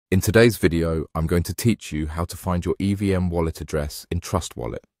In today's video, I'm going to teach you how to find your EVM wallet address in Trust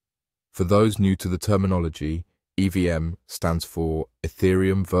Wallet. For those new to the terminology, EVM stands for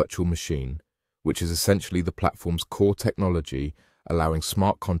Ethereum Virtual Machine, which is essentially the platform's core technology, allowing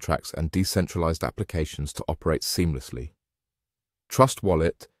smart contracts and decentralized applications to operate seamlessly. Trust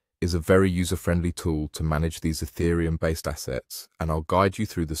Wallet is a very user-friendly tool to manage these Ethereum-based assets, and I'll guide you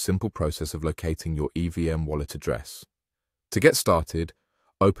through the simple process of locating your EVM wallet address. To get started,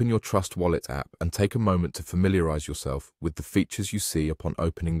 open your Trust Wallet app and take a moment to familiarize yourself with the features you see upon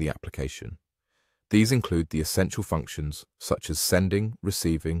opening the application. These include the essential functions such as sending,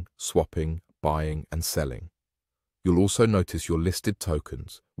 receiving, swapping, buying, and selling. You'll also notice your listed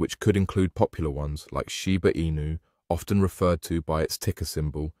tokens, which could include popular ones like Shiba Inu, often referred to by its ticker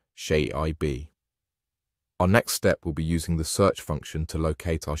symbol, SHIB. Our next step will be using the search function to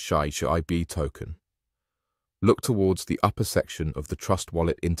locate our SHIB token. Look towards the upper section of the Trust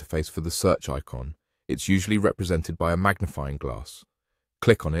Wallet interface for the search icon. It's usually represented by a magnifying glass.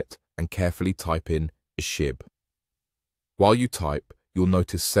 Click on it and carefully type in SHIB. While you type, you'll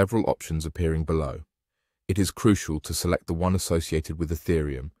notice several options appearing below. It is crucial to select the one associated with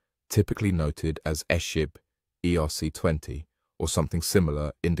Ethereum, typically noted as SHIB ERC20 or something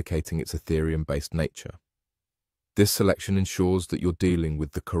similar indicating its Ethereum-based nature. This selection ensures that you're dealing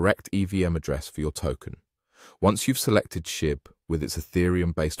with the correct EVM address for your token. Once you've selected SHIB with its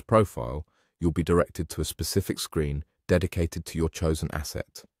Ethereum-based profile, you'll be directed to a specific screen dedicated to your chosen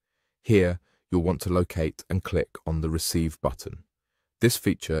asset. Here, you'll want to locate and click on the Receive button. This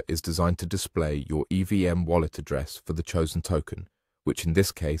feature is designed to display your EVM wallet address for the chosen token, which in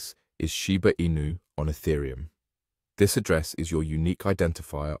this case is Shiba Inu on Ethereum. This address is your unique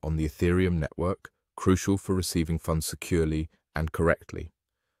identifier on the Ethereum network, crucial for receiving funds securely and correctly.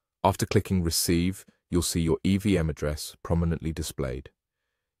 After clicking Receive, you'll see your EVM address prominently displayed.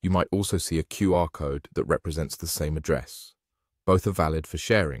 You might also see a QR code that represents the same address. Both are valid for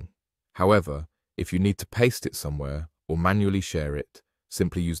sharing. However, if you need to paste it somewhere or manually share it,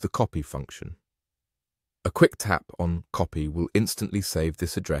 simply use the copy function. A quick tap on Copy will instantly save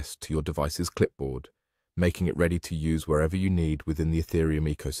this address to your device's clipboard, making it ready to use wherever you need within the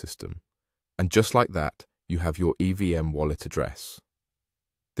Ethereum ecosystem. And just like that, you have your EVM wallet address.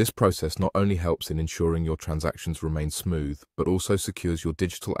 This process not only helps in ensuring your transactions remain smooth, but also secures your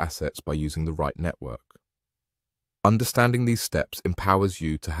digital assets by using the right network. Understanding these steps empowers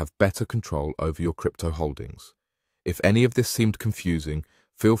you to have better control over your crypto holdings. If any of this seemed confusing,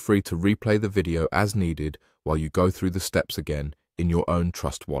 feel free to replay the video as needed while you go through the steps again in your own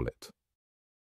Trust Wallet.